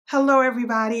Hello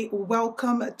everybody,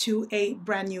 welcome to a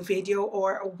brand new video,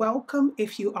 or welcome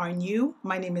if you are new.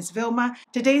 My name is Vilma.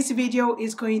 Today's video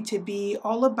is going to be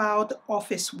all about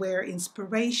office wear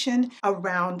inspiration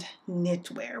around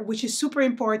knitwear, which is super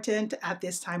important at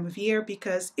this time of year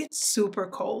because it's super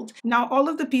cold. Now, all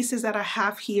of the pieces that I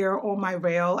have here on my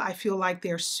rail, I feel like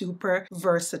they're super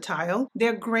versatile.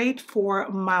 They're great for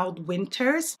mild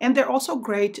winters, and they're also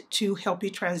great to help you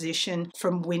transition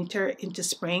from winter into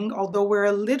spring. Although we're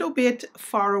a little bit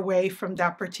far away from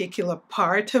that particular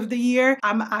part of the year,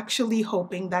 I'm actually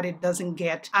hoping that it doesn't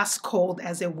get as cold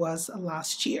as it was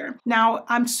last year. Now,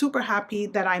 I'm super happy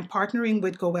that I'm partnering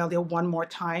with Goelia one more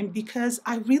time because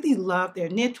I really love their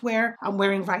knitwear. I'm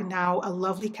wearing right now a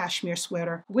lovely cashmere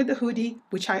sweater with a hoodie,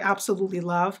 which I absolutely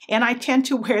love. And I tend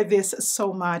to wear this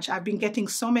so much. I've been getting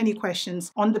so many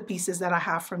questions on the pieces that I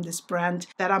have from this brand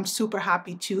that I'm super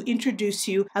happy to introduce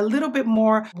you a little bit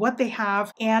more what they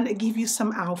have and give you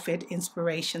some outfit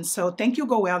inspiration. So thank you,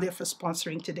 Goelia, for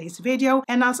sponsoring today's video.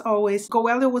 And as always,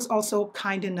 Goelia was also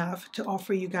kind enough to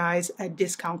offer you guys a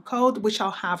discount code, which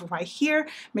I'll have right here.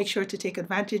 Make sure to take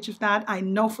advantage of that. I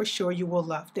know for sure you will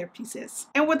love their pieces.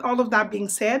 And with all of that being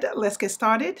said, let's get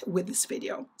started with this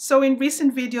video. So in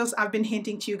recent videos, I've been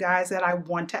hinting to you guys that I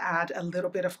want to add a little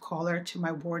bit of color to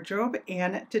my wardrobe.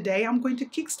 And today I'm going to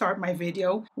kickstart my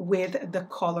video with the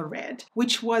color red,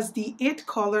 which was the it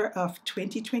color of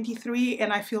 2023,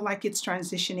 and I feel like it's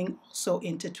transitioning also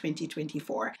into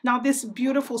 2024. Now, this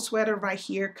beautiful sweater right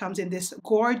here comes in this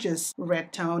gorgeous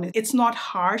red tone. It's not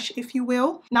harsh, if you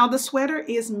will. Now, the sweater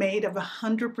is made of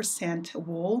 100%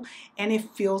 wool, and it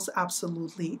feels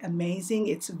absolutely amazing.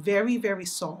 It's very, very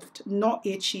soft, not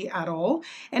itchy at all,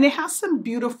 and it has some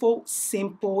beautiful,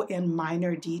 simple, and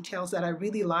minor details that I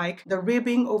really like. The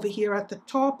ribbing over here at the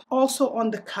top, also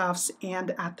on the cuffs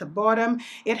and at the bottom.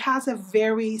 It has a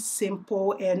very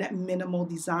simple and minimal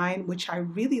design, which I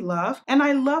really love. And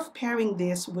I love pairing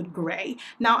this with gray.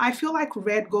 Now, I feel like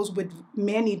red goes with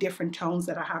many different tones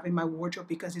that I have in my wardrobe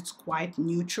because it's quite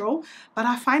neutral. But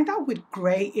I find that with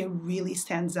gray, it really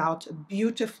stands out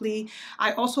beautifully.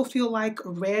 I also feel like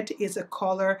red is a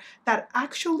color that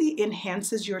actually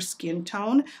enhances your skin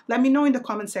tone. Let me know in the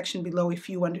comment section below if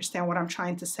you understand what I'm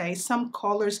trying to say. Some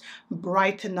colors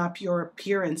brighten up your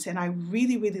appearance, and I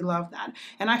really, really love that.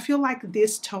 And I feel like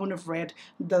this tone of red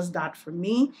does that for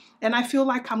me. And I feel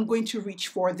like I'm going to reach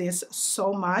for this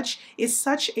so much. It's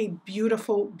such a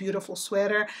beautiful, beautiful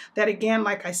sweater that, again,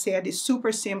 like I said, is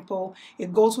super simple.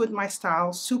 It goes with my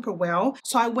style super well.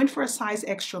 So I went for a size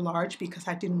extra large because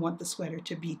I didn't want the sweater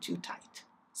to be too tight.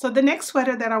 So the next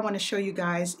sweater that I want to show you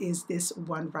guys is this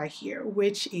one right here,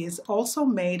 which is also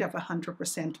made of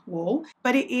 100% wool,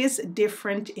 but it is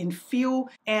different in feel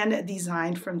and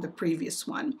design from the previous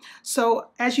one. So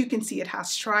as you can see, it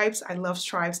has stripes. I love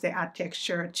stripes. They add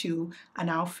texture to an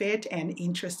outfit and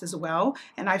interest as well.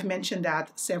 And I've mentioned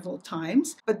that several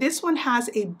times. But this one has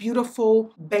a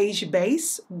beautiful beige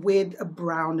base with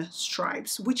brown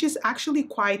stripes, which is actually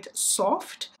quite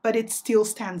soft, but it still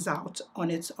stands out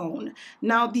on its own.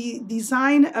 Now, the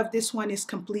design of this one is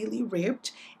completely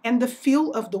ribbed, and the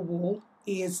feel of the wool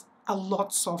is a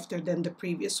lot softer than the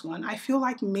previous one. I feel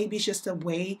like maybe it's just a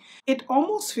way, it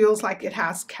almost feels like it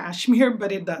has cashmere,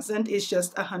 but it doesn't. It's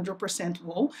just 100%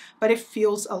 wool, but it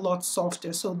feels a lot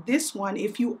softer. So this one,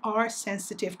 if you are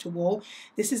sensitive to wool,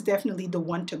 this is definitely the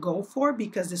one to go for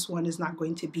because this one is not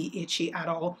going to be itchy at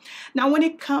all. Now, when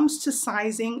it comes to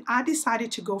sizing, I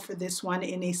decided to go for this one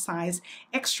in a size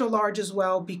extra large as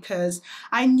well because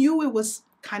I knew it was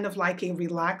kind of like a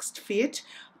relaxed fit,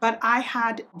 but I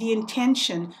had the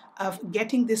intention of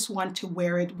getting this one to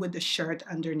wear it with a shirt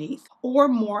underneath or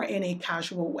more in a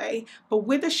casual way. But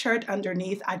with a shirt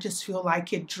underneath, I just feel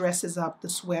like it dresses up the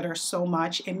sweater so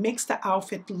much. It makes the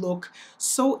outfit look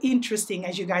so interesting,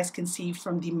 as you guys can see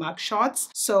from the mug shots.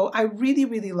 So I really,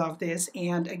 really love this.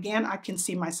 And again, I can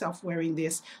see myself wearing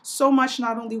this so much,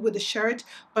 not only with a shirt,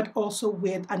 but also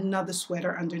with another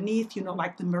sweater underneath, you know,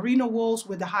 like the merino wools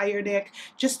with the higher neck,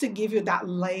 just to give you that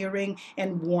layering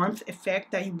and warmth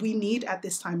effect that we need at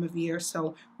this time of year.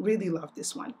 So really love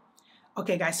this one.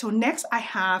 Okay guys, so next I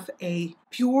have a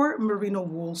pure merino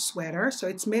wool sweater. So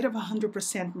it's made of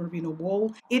 100% merino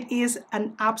wool. It is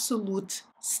an absolute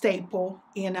staple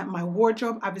in my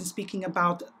wardrobe. I've been speaking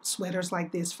about sweaters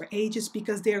like this for ages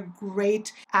because they're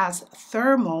great as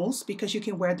thermals because you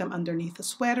can wear them underneath a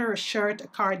sweater, a shirt, a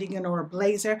cardigan, or a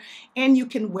blazer, and you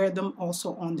can wear them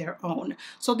also on their own.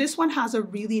 So this one has a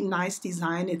really nice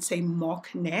design. It's a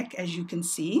mock neck, as you can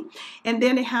see, and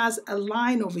then it has a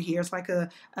line over here. It's like a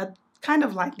kind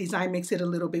of like design, makes it a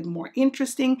little bit more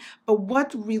interesting. But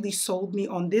what really sold me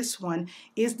on this one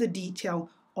is the detail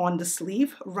on the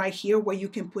sleeve right here where you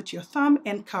can put your thumb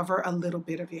and cover a little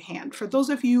bit of your hand. For those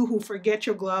of you who forget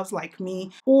your gloves like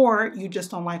me, or you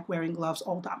just don't like wearing gloves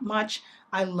all that much,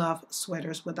 I love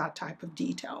sweaters with that type of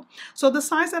detail. So the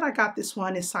size that I got this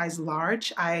one is size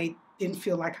large. I didn't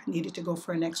feel like I needed to go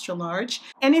for an extra large,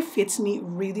 and it fits me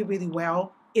really, really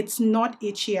well. It's not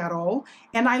itchy at all,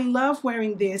 and I love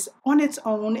wearing this on its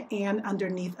own and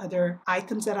underneath other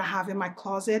items that I have in my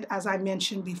closet. As I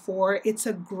mentioned before, it's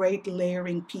a great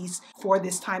layering piece for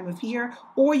this time of year,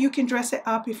 or you can dress it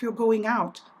up if you're going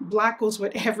out. Black goes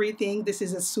with everything. This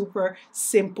is a super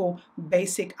simple,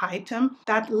 basic item.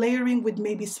 That layering with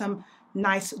maybe some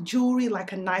nice jewelry,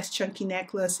 like a nice chunky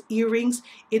necklace, earrings,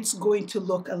 it's going to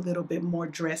look a little bit more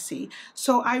dressy.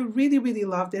 So I really, really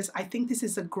love this. I think this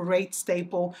is a great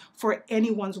staple for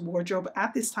anyone's wardrobe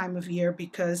at this time of year,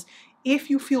 because if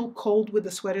you feel cold with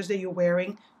the sweaters that you're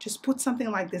wearing, just put something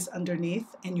like this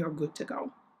underneath and you're good to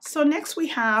go. So next we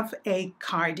have a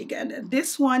cardigan.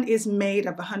 This one is made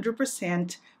of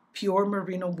 100% pure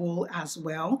merino wool as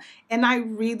well, and I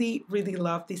really, really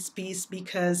love this piece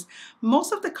because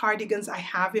most of the cardigans I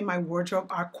have in my wardrobe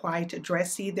are quite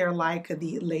dressy. They're like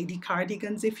the lady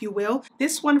cardigans, if you will.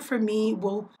 This one for me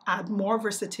will add more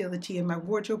versatility in my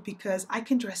wardrobe because I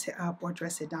can dress it up or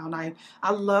dress it down.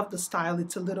 I love the style.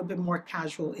 It's a little bit more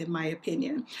casual in my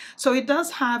opinion. So it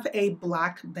does have a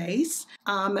black base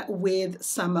with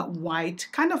some white,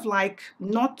 kind of like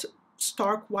not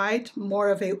stark white, more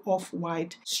of a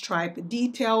off-white stripe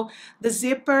detail. The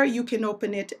zipper, you can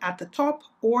open it at the top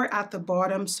or at the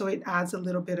bottom, so it adds a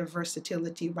little bit of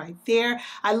versatility right there.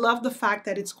 I love the fact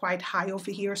that it's quite high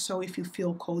over here, so if you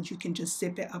feel cold, you can just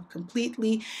zip it up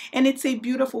completely. And it's a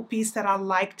beautiful piece that I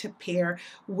like to pair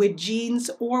with jeans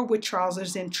or with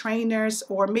trousers and trainers,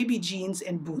 or maybe jeans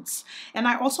and boots. And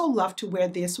I also love to wear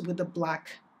this with a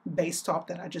black base top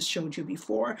that I just showed you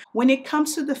before. When it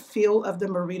comes to the feel of the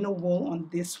merino wool on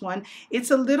this one, it's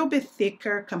a little bit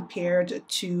thicker compared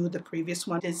to the previous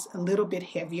one. It's a little bit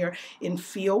heavier in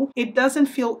feel. It doesn't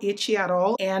feel itchy at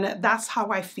all, and that's how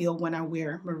I feel when I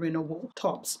wear merino wool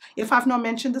tops. If I've not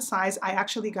mentioned the size, I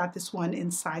actually got this one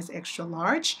in size extra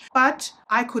large, but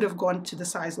I could have gone to the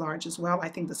size large as well. I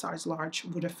think the size large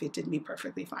would have fitted me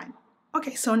perfectly fine.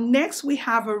 Okay, so next we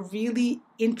have a really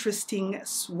interesting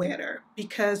sweater,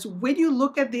 because when you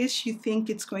look at this, you think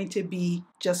it's going to be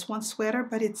just one sweater,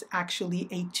 but it's actually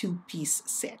a two-piece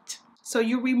set. So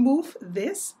you remove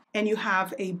this and you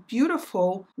have a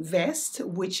beautiful vest,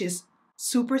 which is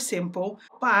super simple,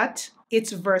 but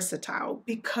it's versatile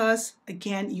because,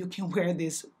 again, you can wear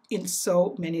this in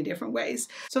so many different ways.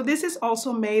 So this is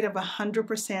also made of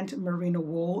 100% merino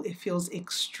wool. It feels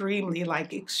extremely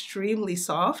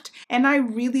soft. And I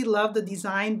really love the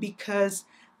design because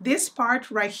this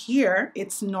part right here,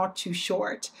 it's not too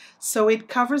short. So it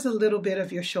covers a little bit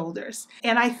of your shoulders.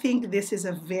 And I think this is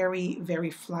a very, very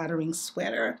flattering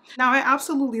sweater. Now, I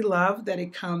absolutely love that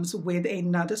it comes with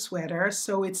another sweater.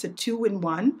 So it's a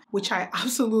 2-in-1, which I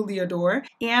absolutely adore.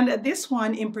 And this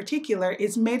one in particular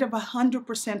is made of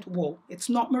 100% wool. It's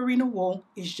not merino wool,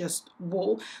 it's just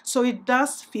wool. So it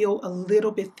does feel a little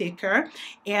bit thicker.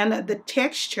 And the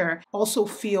texture also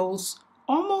feels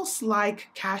almost like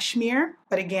cashmere,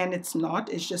 but again, it's not,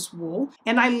 it's just wool.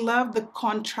 And I love the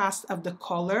contrast of the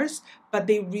colors, but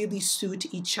they really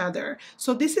suit each other.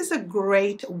 So this is a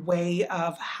great way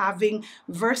of having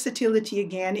versatility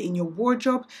again in your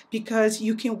wardrobe, because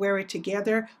you can wear it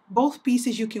together. Both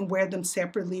pieces, you can wear them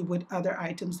separately with other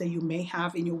items that you may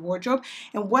have in your wardrobe.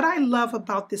 And what I love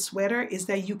about this sweater is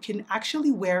that you can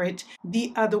actually wear it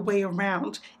the other way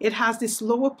around. It has this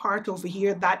lower part over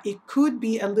here that it could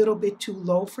be a little bit too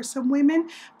low for some women,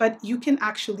 but you can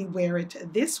actually wear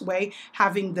it this way,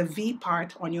 having the V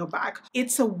part on your back.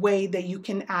 It's a way that you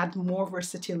can add more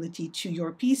versatility to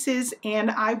your pieces, and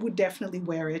I would definitely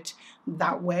wear it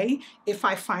that way. If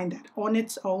I find that on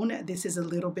its own this is a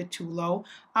little bit too low,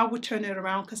 I would turn it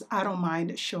around because I don't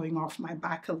mind showing off my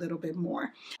back a little bit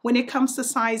more. When it comes to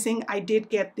sizing, I did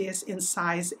get this in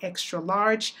size extra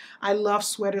large. I love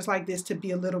sweaters like this to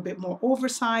be a little bit more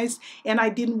oversized, and I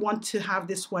didn't want to have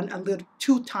this one a little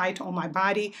too tight on my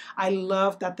body. I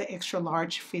love that the extra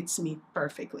large fits me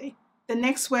perfectly. The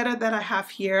next sweater that I have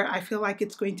here, I feel like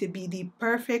it's going to be the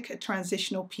perfect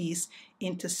transitional piece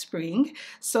into spring.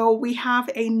 So we have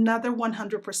another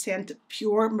 100%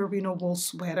 pure merino wool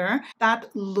sweater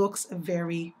that looks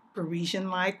very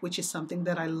Parisian-like, which is something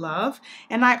that I love.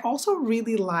 And I also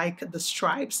really like the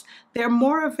stripes. They're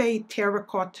more of a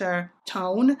terracotta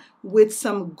tone with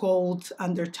some gold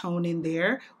undertone in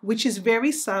there, which is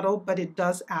very subtle, but it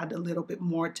does add a little bit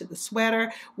more to the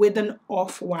sweater with an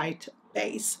off-white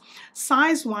base.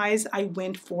 Size wise, I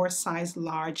went for size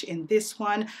large in this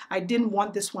one. I didn't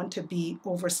want this one to be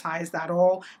oversized at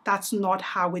all. That's not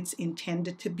how it's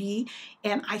intended to be,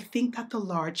 and I think that the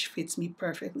large fits me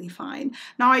perfectly fine.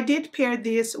 Now I did pair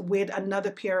this with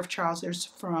another pair of trousers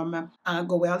from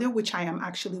Goelia, which I am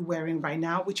actually wearing right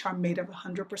now, which are made of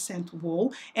 100%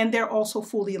 wool, and they're also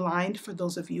fully lined for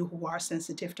those of you who are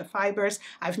sensitive to fibers.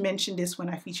 I've mentioned this when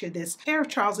I featured this pair of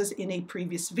trousers in a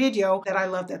previous video, that I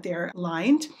love that they're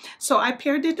lined. So I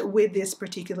paired it with this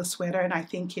particular sweater, and I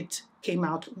think it came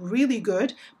out really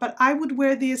good. But I would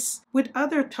wear this with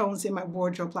other tones in my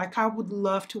wardrobe. Like I would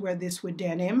love to wear this with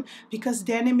denim, because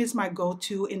denim is my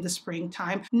go-to in the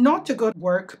springtime. Not to go to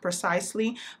work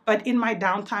precisely, but in my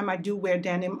downtime I do wear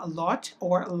denim a lot,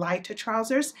 or lighter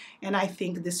trousers, and I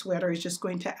think this sweater is just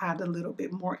going to add a little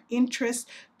bit more interest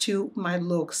to my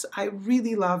looks. I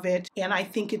really love it, and I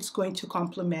think it's going to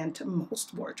complement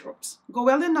most wardrobes.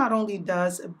 Goelia not only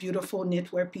does beautiful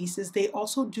knitwear pieces, they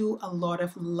also do a lot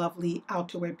of lovely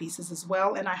outerwear pieces as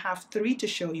well, and I have 3 to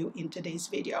show you in today's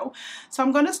video. So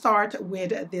I'm going to start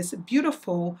with this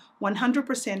beautiful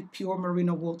 100% pure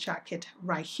merino wool jacket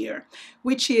right here,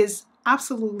 which is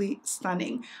absolutely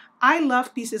stunning. I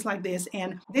love pieces like this,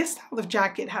 and this style of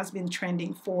jacket has been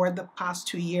trending for the past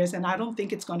 2 years, and I don't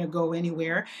think it's going to go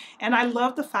anywhere. And I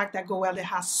love the fact that Goelia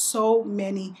has so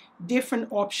many different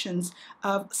options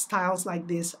of styles like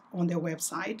this on their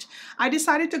website. I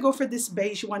decided to go for this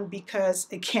beige one because,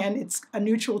 again, it's a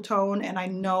neutral tone, and I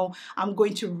know I'm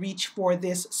going to reach for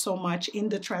this so much in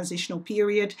the transitional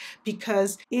period,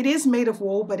 because it is made of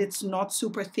wool, but it's not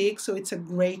super thick, so it's a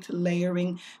great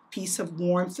layering piece of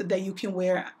warmth that you can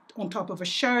wear on top of a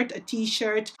shirt, a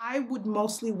t-shirt. I would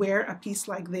mostly wear a piece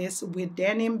like this with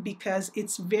denim because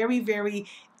it's very, very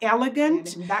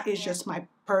elegant. And that is just my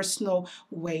personal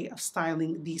way of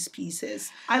styling these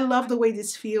pieces. I love the way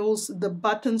this feels. The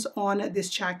buttons on this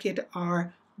jacket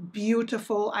are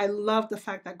beautiful. I love the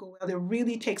fact that Goelia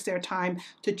really takes their time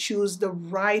to choose the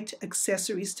right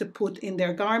accessories to put in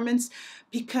their garments,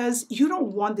 because you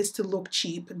don't want this to look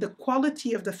cheap. The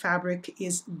quality of the fabric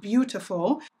is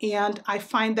beautiful, and I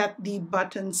find that the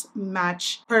buttons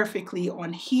match perfectly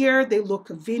on here. They look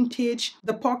vintage.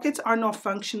 The pockets are not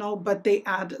functional, but they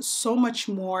add so much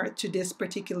more to this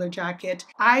particular jacket.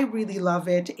 I really love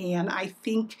it, and I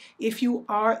think if you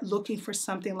are looking for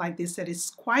something like this that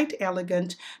is quite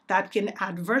elegant, that can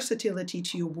add versatility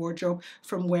to your wardrobe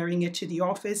from wearing it to the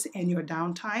office and your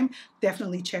downtime,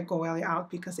 definitely check Goelia out,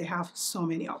 because they have so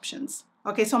many options.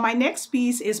 Okay, so my next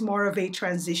piece is more of a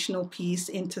transitional piece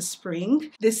into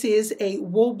spring. This is a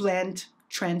wool blend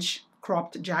trench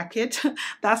cropped jacket.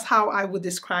 That's how I would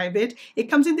describe it. It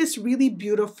comes in this really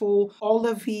beautiful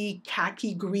olivey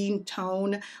khaki green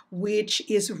tone, which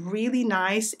is really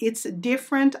nice. It's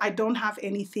different. I don't have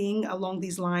anything along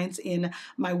these lines in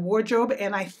my wardrobe,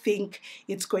 and I think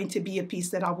it's going to be a piece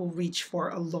that I will reach for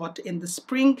a lot in the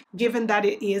spring, given that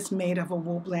it is made of a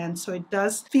wool blend, so it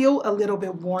does feel a little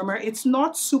bit warmer. It's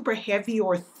not super heavy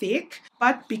or thick,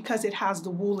 but because it has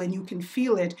the wool and you can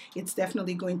feel it, it's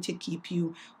definitely going to keep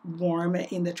you warm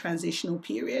in the transitional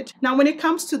period. Now, when it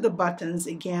comes to the buttons,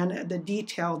 again, the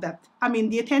detail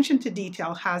the attention to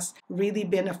detail has really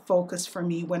been a focus for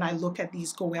me when I look at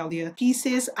these Goelia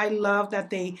pieces. I love that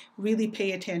they really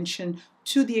pay attention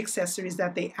to the accessories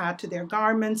that they add to their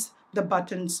garments. The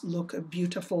buttons look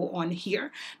beautiful on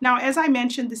here. Now, as I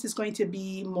mentioned, this is going to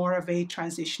be more of a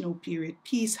transitional period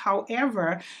piece.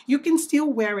 However, you can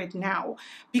still wear it now.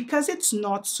 Because it's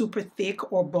not super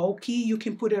thick or bulky, you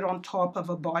can put it on top of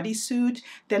a bodysuit,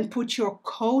 then put your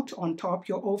coat on top,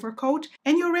 your overcoat,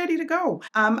 and you're ready to go.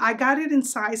 I got it in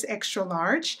size extra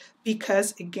large,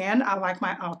 because again, I like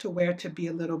my outerwear to be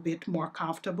a little bit more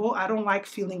comfortable. I don't like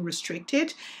feeling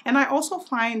restricted. And I also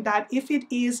find that if it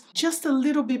is just a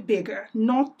little bit bigger,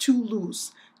 not too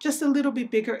loose, just a little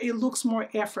bit bigger, it looks more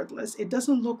effortless. It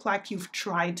doesn't look like you've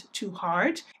tried too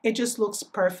hard. It just looks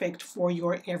perfect for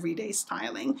your everyday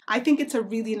styling. I think it's a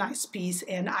really nice piece,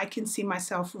 and I can see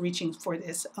myself reaching for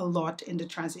this a lot in the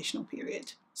transitional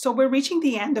period. So we're reaching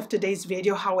the end of today's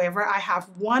video. However, I have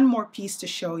one more piece to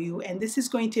show you, and this is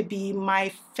going to be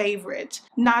my favorite,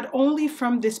 not only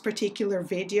from this particular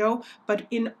video, but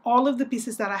in all of the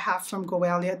pieces that I have from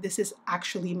Goelia. This is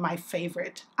actually my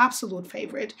favorite, absolute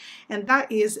favorite, and that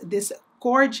is this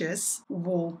gorgeous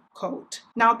wool coat.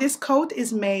 Now, this coat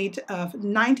is made of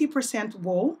 90%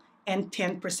 wool and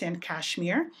 10%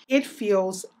 cashmere. It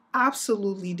feels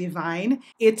absolutely divine.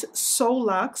 It's so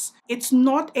luxe. It's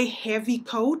not a heavy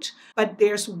coat, but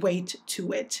there's weight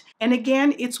to it. And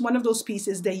again, it's one of those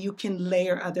pieces that you can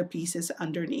layer other pieces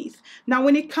underneath. Now,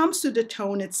 when it comes to the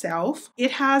tone itself,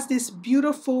 it has this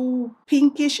beautiful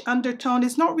pinkish undertone.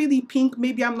 It's not really pink.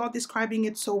 Maybe I'm not describing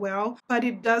it so well, but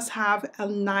it does have a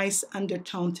nice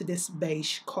undertone to this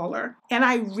beige color. And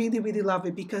I really, really love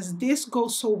it because this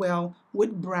goes so well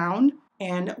with brown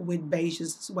and with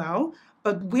beiges as well.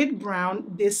 But with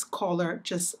brown, this color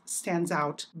just stands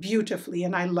out beautifully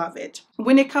and I love it.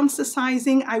 When it comes to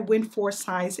sizing, I went for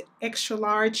size extra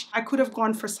large. I could have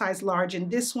gone for size large in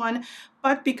this one,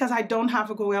 but because I don't have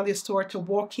a Goelia store to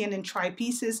walk in and try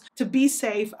pieces, to be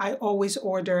safe, I always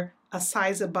order a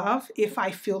size above if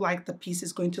I feel like the piece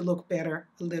is going to look better,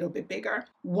 a little bit bigger.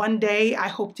 One day, I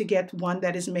hope to get one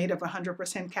that is made of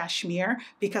 100% cashmere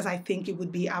because I think it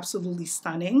would be absolutely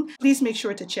stunning. Please make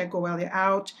sure to check Goelia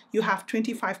out. You have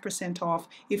 25% off.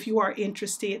 If you are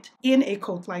interested in a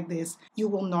coat like this, you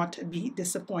will not be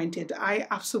disappointed. I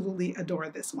absolutely adore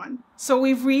this one. So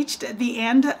we've reached the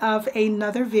end of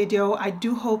another video. I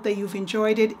do hope that you've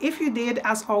enjoyed it. If you did,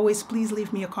 as always, please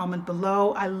leave me a comment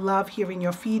below. I love hearing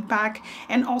your feedback.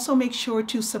 And also make sure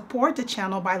to support the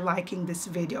channel by liking this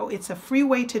video. It's a free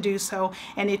way to do so,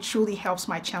 and it truly helps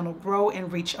my channel grow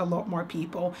and reach a lot more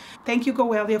people. Thank you,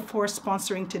 Goelia, for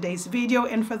sponsoring today's video.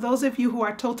 And for those of you who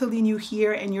are totally new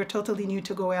here and you're totally new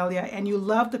to Goelia and you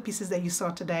love the pieces that you saw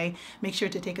today, make sure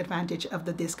to take advantage of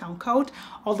the discount code.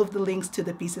 All of the links to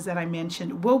the pieces that I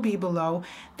mentioned will be below.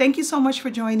 Thank you so much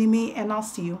for joining me, and I'll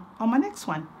see you on my next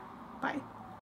one. Bye.